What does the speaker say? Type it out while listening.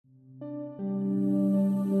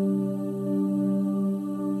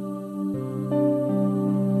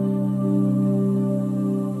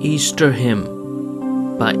Easter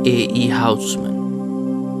Hymn by A.E. Housman.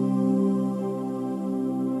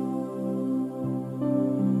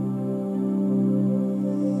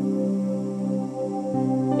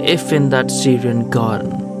 If in that Syrian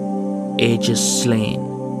garden, ages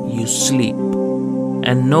slain, you sleep,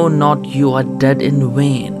 and know not you are dead in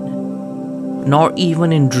vain, nor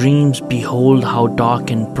even in dreams behold how dark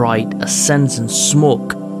and bright ascends in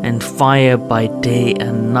smoke and fire by day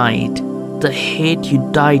and night the hate you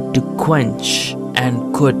died to quench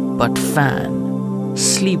and could but fan.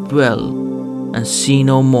 Sleep well and see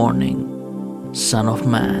no morning, Son of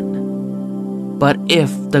Man. But if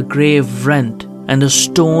the grave rent and the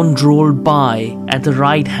stone rolled by at the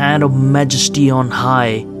right hand of majesty on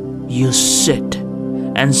high, you sit,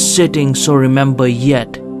 and sitting so remember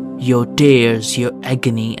yet your tears, your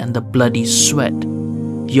agony and the bloody sweat,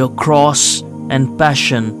 your cross and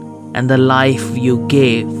passion and the life you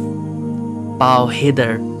gave. Bow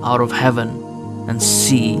hither out of heaven and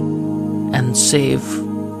see and save.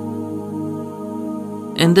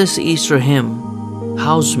 In this Easter hymn,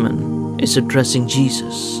 Housman is addressing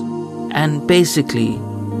Jesus, and basically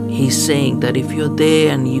he's saying that if you're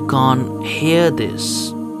there and you can't hear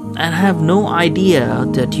this and have no idea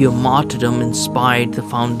that your martyrdom inspired the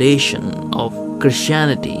foundation of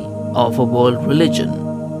Christianity, of a world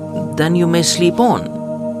religion, then you may sleep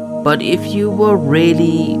on. But if you were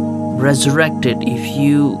really resurrected, if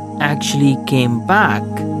you actually came back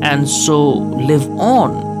and so live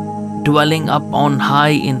on, dwelling up on high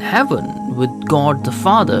in heaven with God the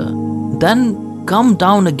Father, then come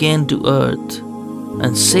down again to earth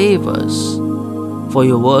and save us, for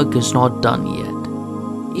your work is not done yet.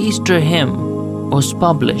 Easter Hymn was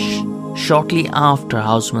published shortly after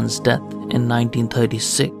Housman's death in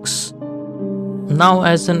 1936. Now,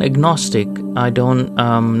 as an agnostic, I don't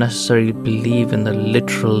necessarily believe in the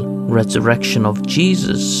literal resurrection of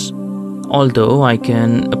Jesus, although I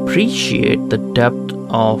can appreciate the depth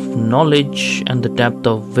of knowledge and the depth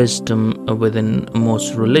of wisdom within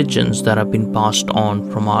most religions that have been passed on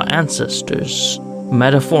from our ancestors,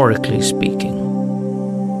 metaphorically speaking.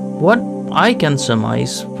 What I can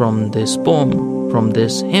surmise from this poem, from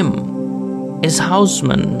this hymn, is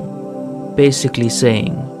Housman basically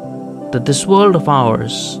saying that this world of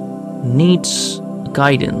ours needs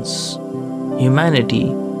guidance.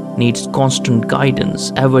 Humanity needs constant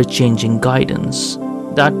guidance, ever-changing guidance.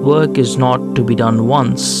 That work is not to be done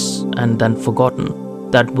once and then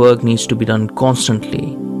forgotten. That work needs to be done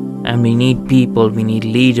constantly. And we need people, we need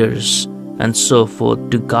leaders and so forth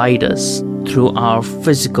to guide us through our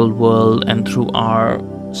physical world and through our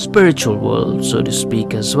spiritual world, so to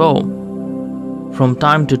speak, as well. From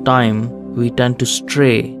time to time, we tend to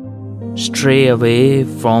stray away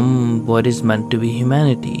from what is meant to be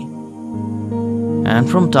humanity. And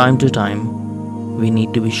from time to time, we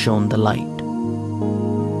need to be shown the light.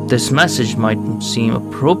 This message might seem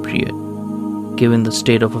appropriate given the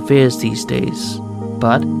state of affairs these days,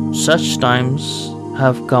 but such times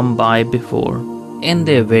have come by before in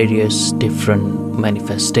their various different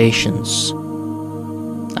manifestations,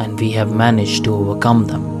 and we have managed to overcome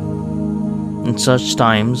them. And such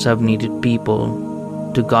times have needed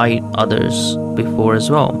people to guide others before as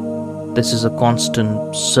well. This is a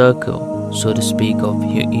constant circle, so to speak, of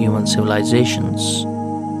human civilizations.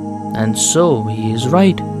 And so he is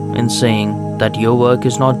right in saying that your work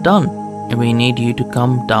is not done, and we need you to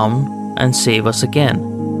come down and save us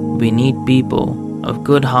again. We need people of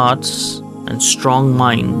good hearts and strong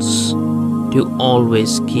minds to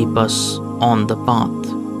always keep us on the path,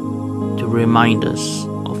 to remind us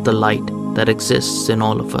of the light that exists in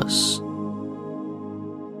all of us.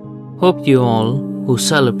 Hope you all who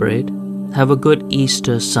celebrate have a good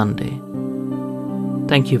Easter Sunday.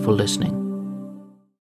 Thank you for listening.